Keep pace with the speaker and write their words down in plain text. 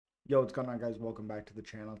Yo, what's going on, guys? Welcome back to the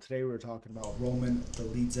channel. Today we're talking about Roman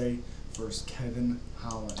Dolidze versus Kevin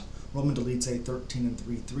Holland. Roman Dolidze 13-3,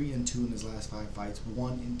 3-2 in his last 5 fights,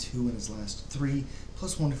 1-2 in his last 3,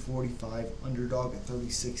 plus 145, underdog at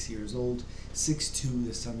 36 years old, 6'2",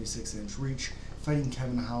 the 76-inch reach, fighting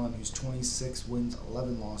Kevin Holland, who's 26 wins,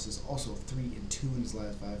 11 losses, also 3-2 in his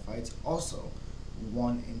last 5 fights, also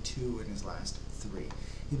 1-2 in his last 3.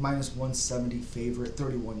 He's minus 170 favorite,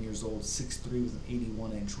 31 years old, 6'3", with an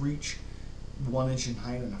 81-inch reach, 1 inch in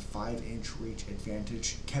height and a 5-inch reach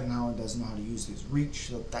advantage. Kevin Holland doesn't know how to use his reach,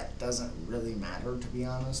 so that doesn't really matter, to be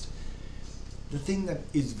honest. The thing that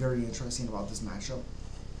is very interesting about this matchup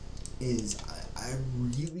is I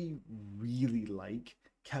really like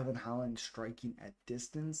Kevin Holland striking at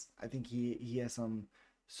distance. I think he has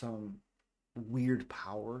some weird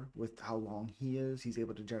power with how long he is. He's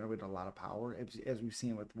able to generate a lot of power, as we've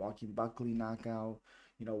seen with Joaquin Buckley knockout,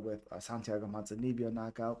 with Santiago Ponzinibbio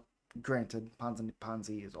knockout. Granted,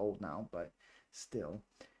 Ponzi is old now, but still.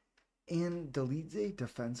 And Dolidze,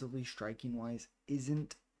 defensively, striking wise,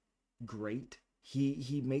 isn't great.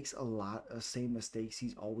 He makes a lot of same mistakes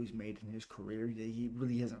he's always made in his career that he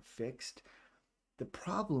really hasn't fixed. The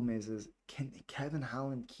problem is can Kevin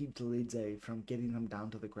Holland keep Dolidze from getting him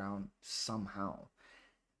down to the ground somehow?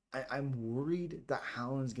 I'm worried that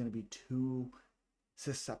Holland's going to be too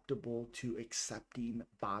susceptible to accepting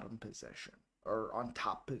bottom position or on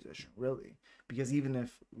top position, really. Because even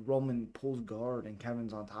if Roman pulls guard and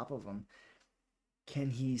Kevin's on top of him,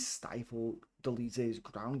 can he stifle Dolidze's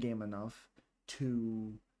ground game enough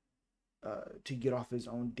to get off his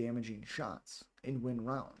own damaging shots and win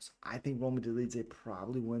rounds? I think Roman Dolidze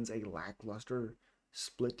probably wins a lackluster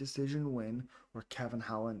split decision win where Kevin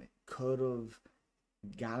Holland could have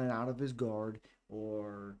gotten out of his guard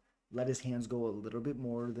or let his hands go a little bit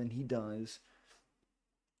more than he does.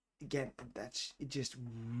 Again, it just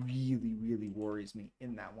really worries me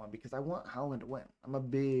in that one because I want Holland to win. I'm a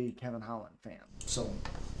big Kevin Holland fan. So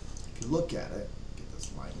if you look at it, get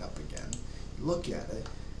this lined up again. You look at it,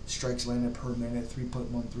 strikes landed per minute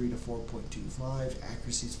 3.13 to 4.25,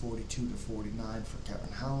 accuracies 42 to 49 for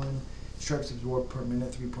Kevin Holland, strikes absorbed per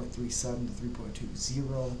minute 3.37 to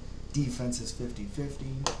 3.20, defense is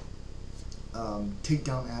 50-50,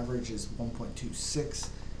 takedown average is 1.26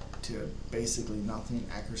 to basically nothing,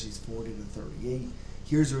 accuracy is 40 to 38.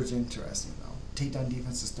 Here's where it's interesting though. Takedown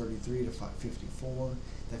defense is 33 to 54.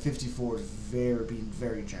 That 54 is being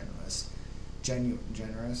very generous.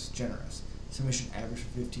 Generous. Submission average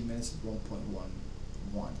for 15 minutes is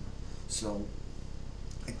 1.11. So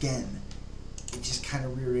again, it just kind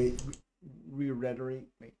of it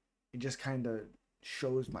just kind of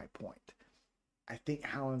shows my point. I think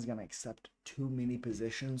Holland's gonna accept too many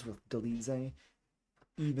positions with Dolidze,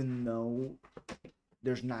 even though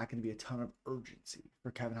there's not going to be a ton of urgency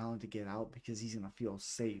for Kevin Holland to get out because he's going to feel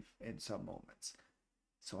safe in some moments.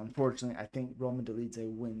 So unfortunately, I think Roman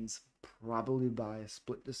Dolidze wins probably by a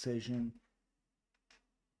split decision.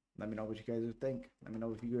 Let me know what you guys think. Let me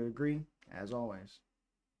know if you agree. As always,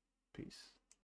 peace.